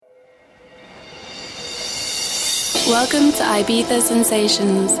Welcome to Ibiza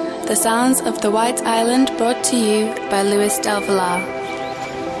Sensations, the sounds of the White Island brought to you by Luis Del Villar.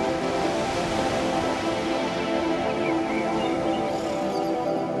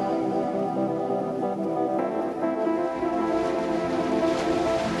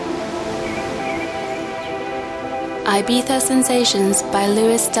 Ibiza Sensations by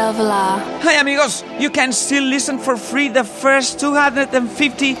Luis Del Villar. Hi amigos, you can still listen for free the first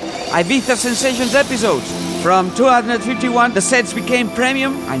 250 Ibiza Sensations episodes. From 251 the sets became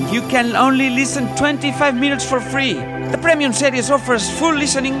premium and you can only listen 25 minutes for free. The premium series offers full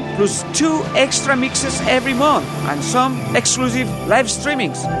listening plus 2 extra mixes every month and some exclusive live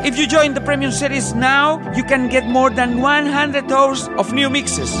streamings. If you join the premium series now, you can get more than 100 hours of new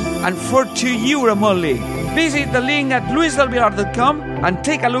mixes and for €2 only. Visit the link at luisdelvillar.com and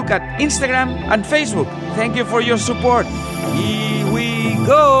take a look at Instagram and Facebook. Thank you for your support. Here we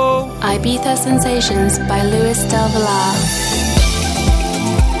go! Ibiza Sensations by Luis Del Villar.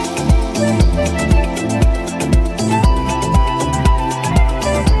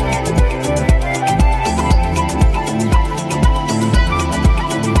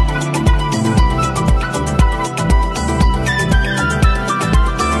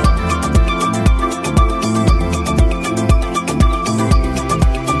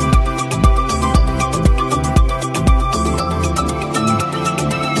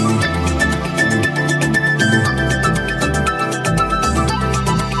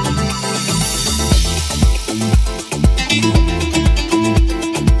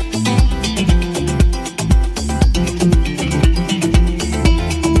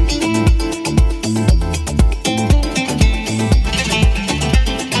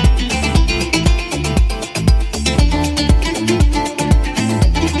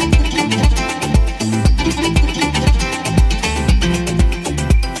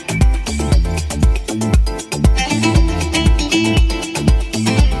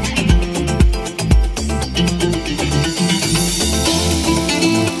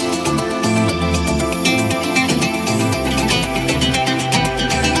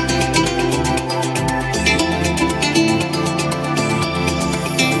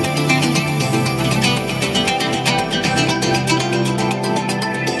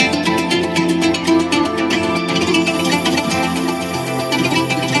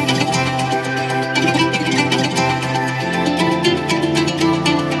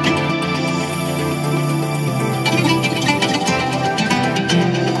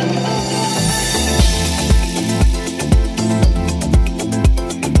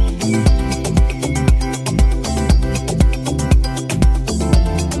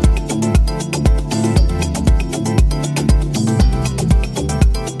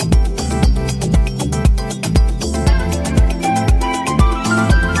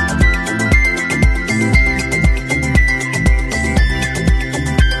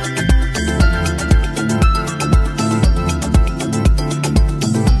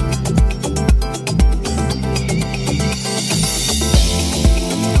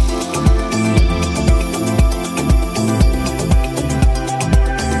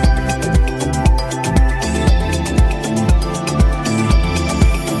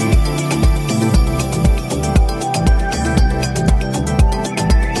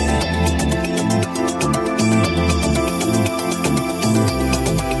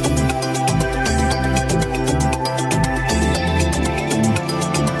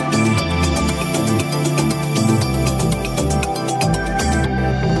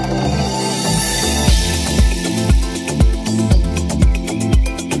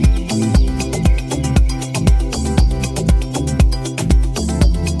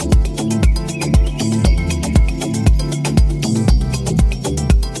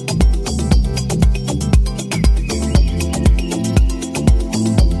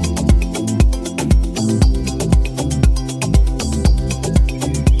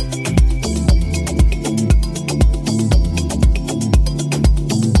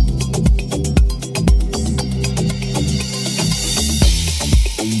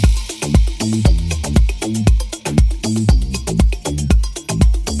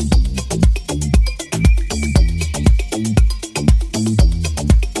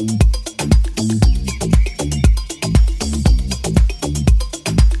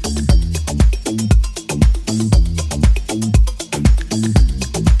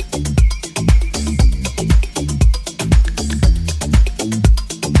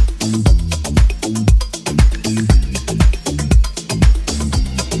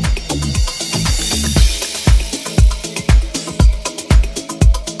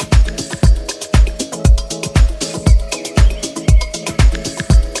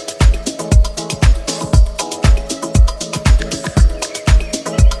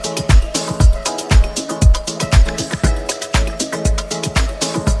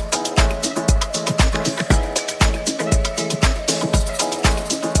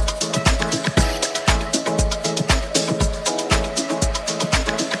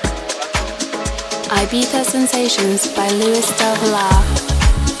 Ibiza Sensations by Luis Del Villar.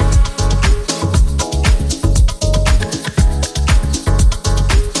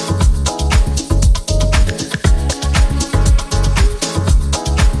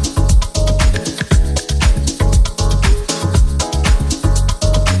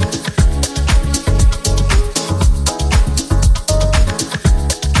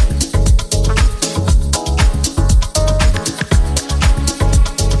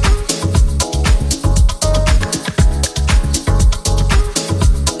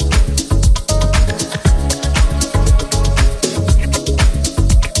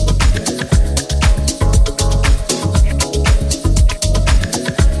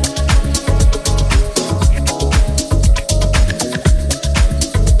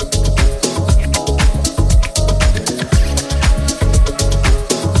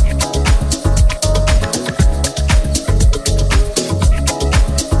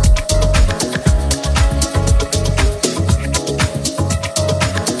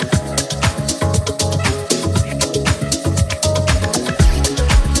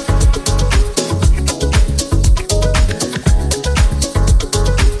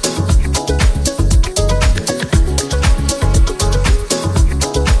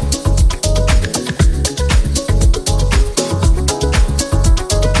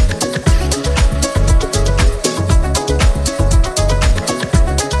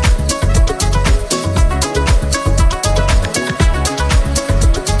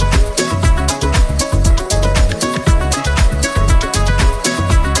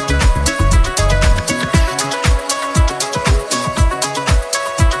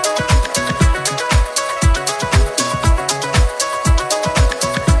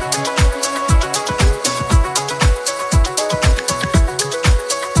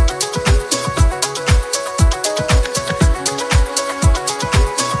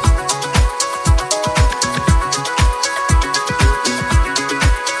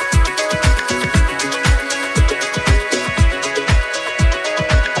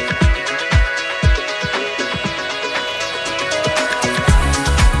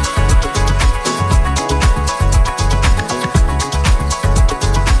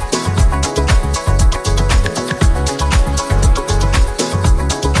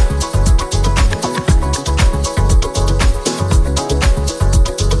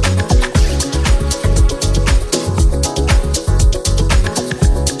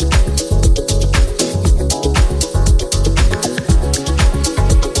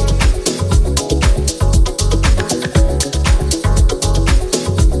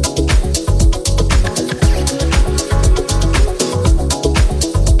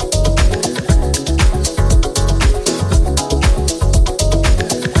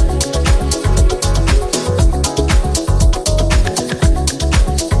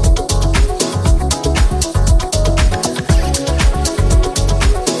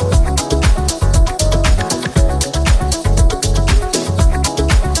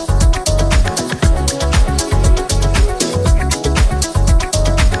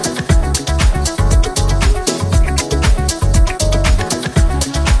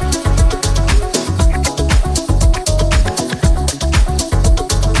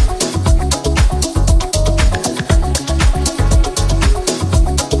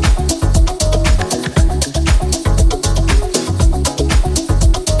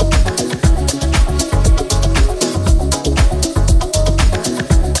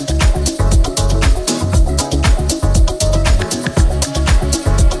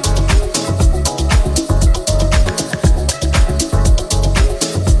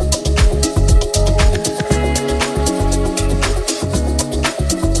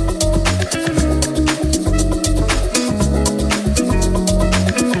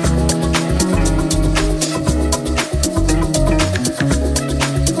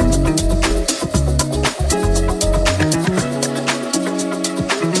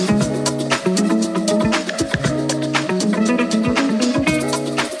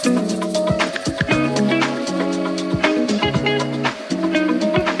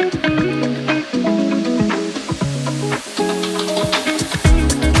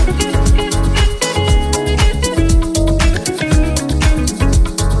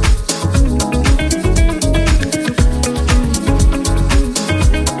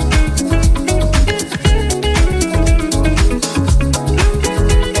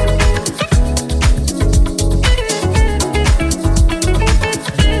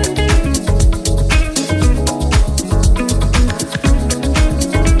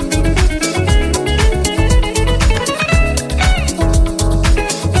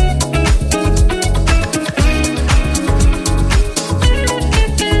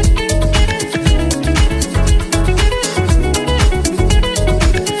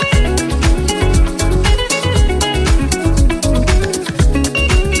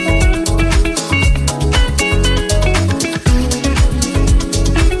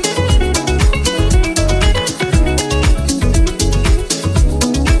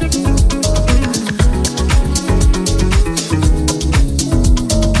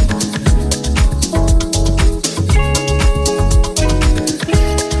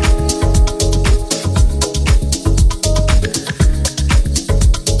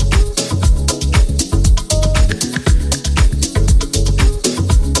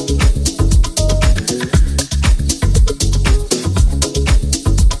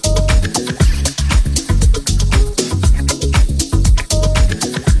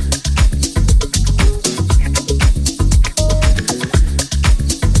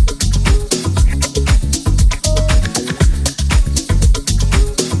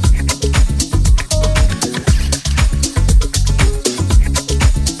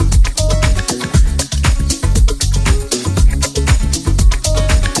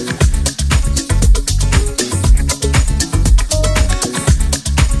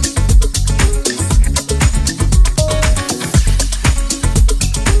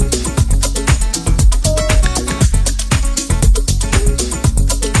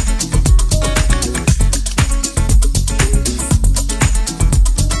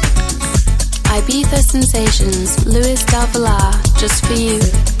 Sensations, Luis Del Villar, just for you.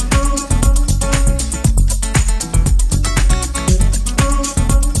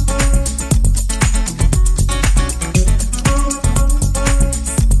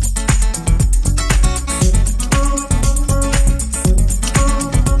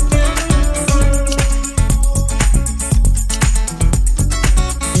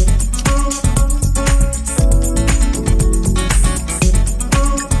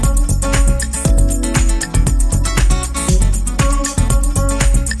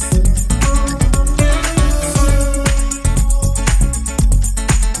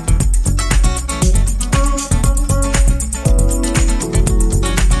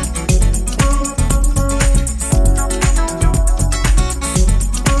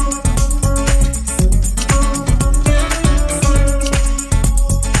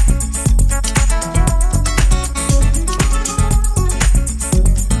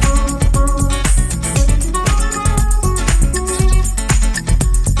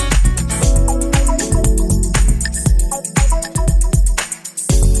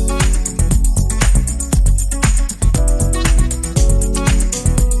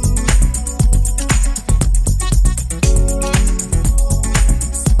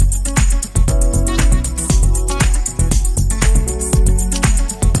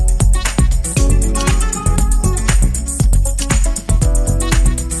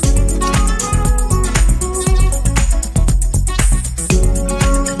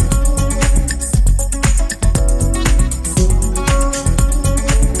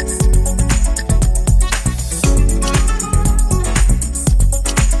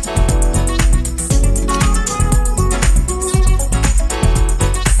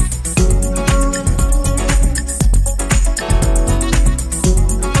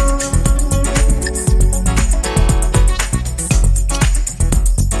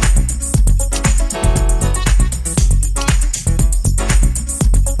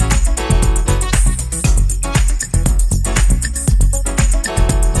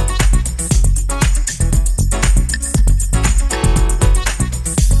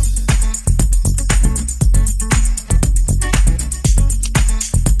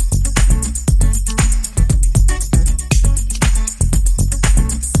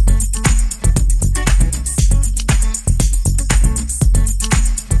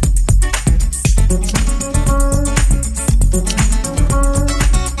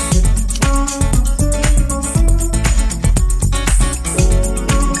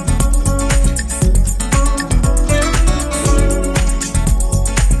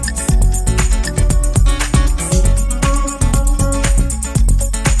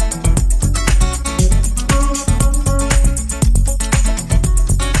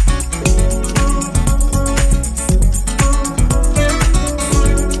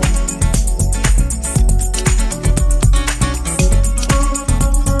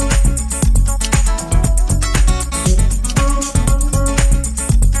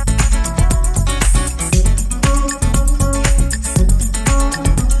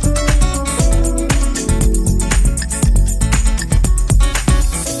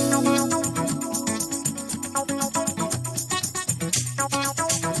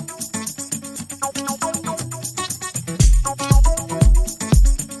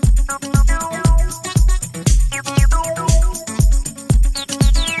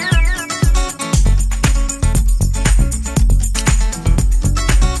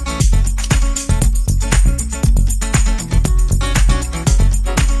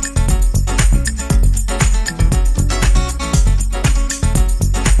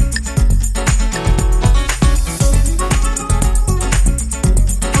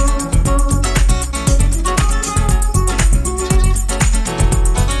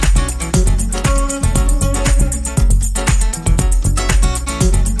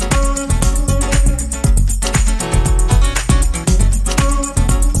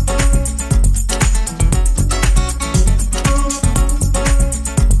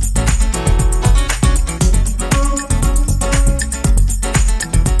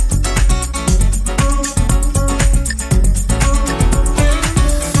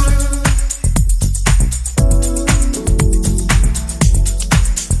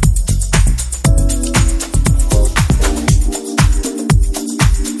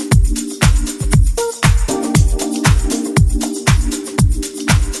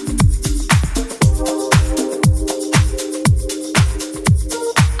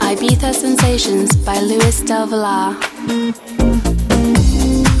 Ibiza Sensations by Luis Del Villar.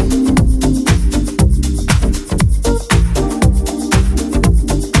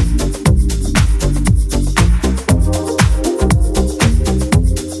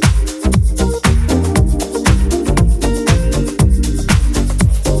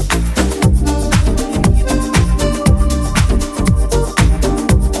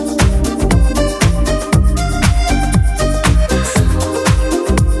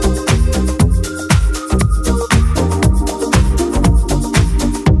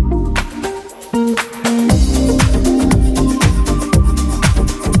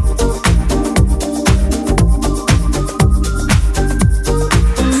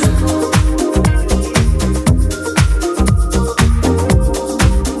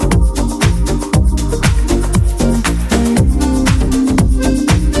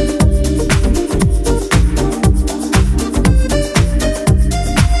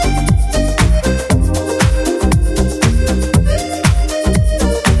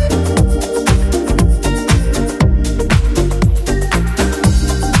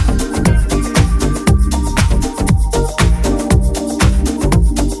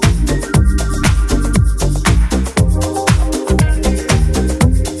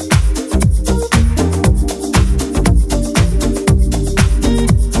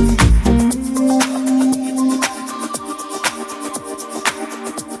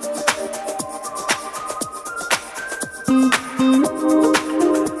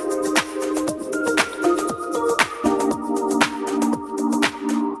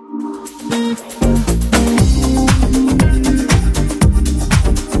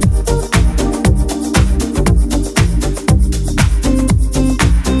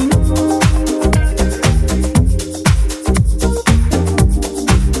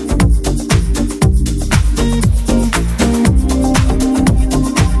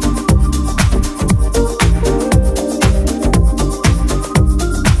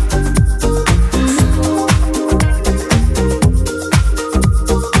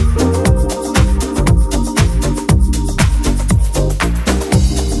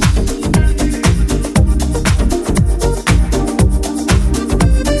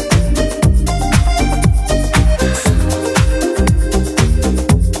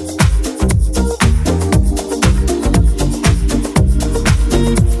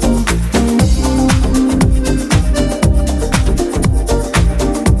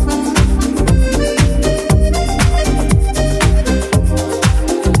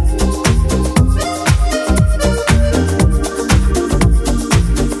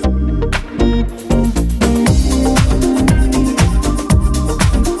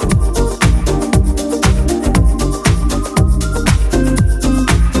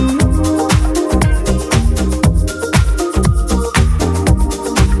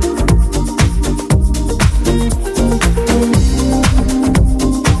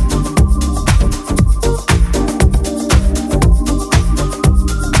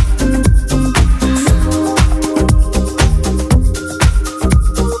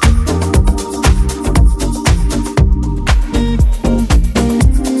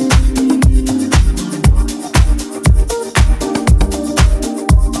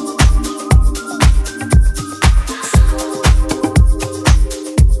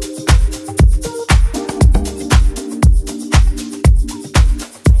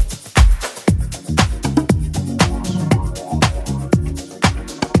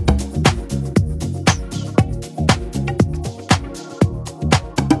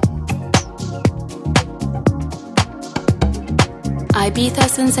 Ibiza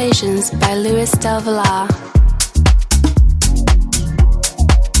Sensations by Luis Del Villar.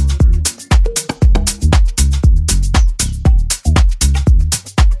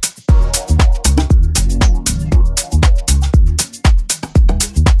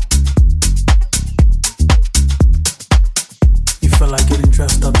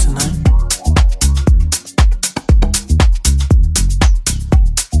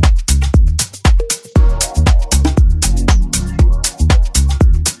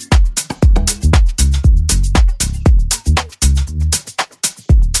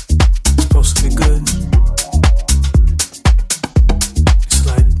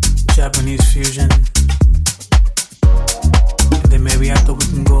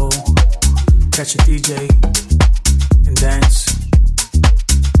 Catch a DJ and dance.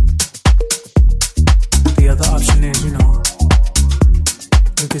 The other option is, we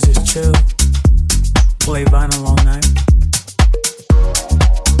could just chill, play vinyl all night,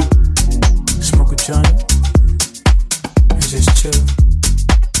 smoke a joint, and just chill.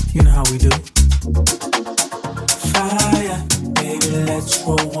 You know how we do. Fire, baby, let's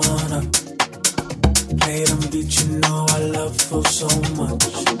roll one up. Play them beats, you know I love for so much.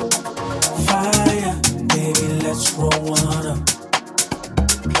 Fire, baby, let's roll one up.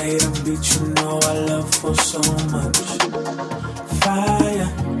 Play them beats, you know I love for so much. Fire,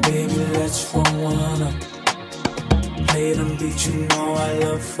 baby, let's roll one up. Play them beats, you know I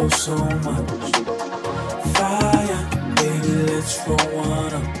love for so much. Fire, baby, let's roll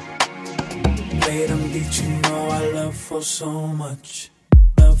one up. Play them beats, you know I love for so much.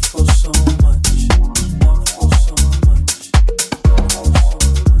 Love for so much. Love for so much.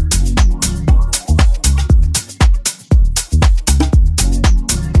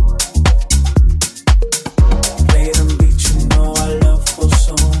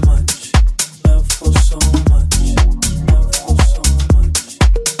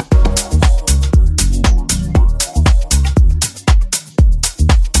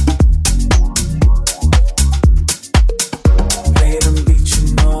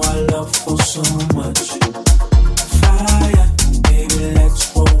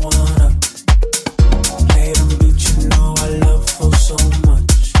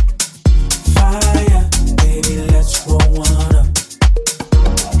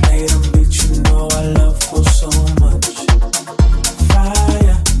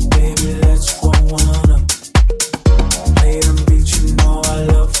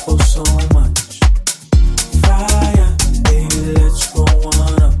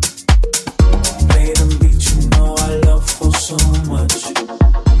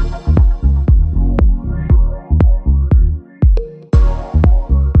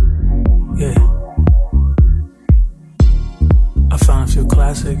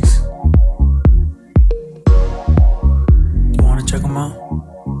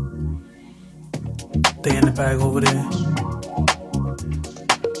 They in the bag over there,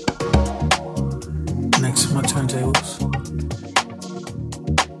 next to my turntables.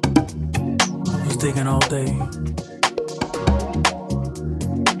 I was digging all day.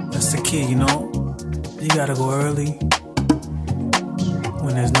 That's the key, you gotta go early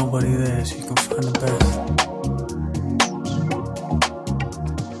when there's nobody there so you can find the best.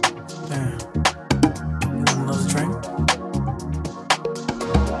 Another drink?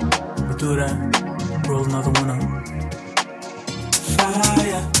 We'll do that. Roll another one up.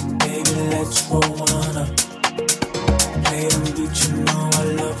 Fire, baby, let's roll one up. Play them beats, you know I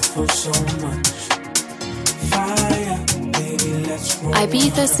love for so much. Fire, baby, let's roll.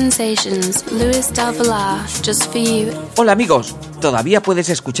 Ibiza Sensations, Luis Del Villar, just for you. Hola amigos, todavía puedes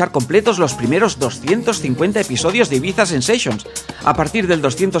escuchar completos los primeros 250 episodios de Ibiza Sensations. A partir del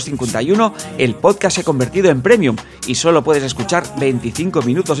 251, el podcast se ha convertido en premium y solo puedes escuchar 25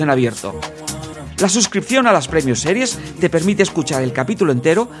 minutos en abierto. La suscripción a las Premium Series te permite escuchar el capítulo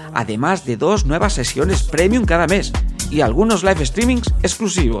entero, además de 2 nuevas sesiones Premium cada mes y algunos live streamings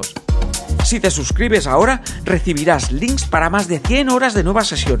exclusivos. Si te suscribes ahora, recibirás links para más de 100 horas de nuevas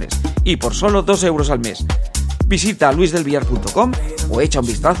sesiones y por solo 2 euros al mes. Visita luisdelvillar.com o echa un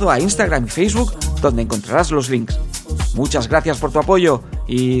vistazo a Instagram y Facebook, donde encontrarás los links. Muchas gracias por tu apoyo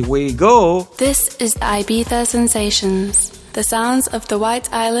y we go! This is Ibiza Sensations. The sounds of the White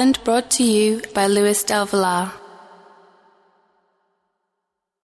Island brought to you by Luis Del Villar.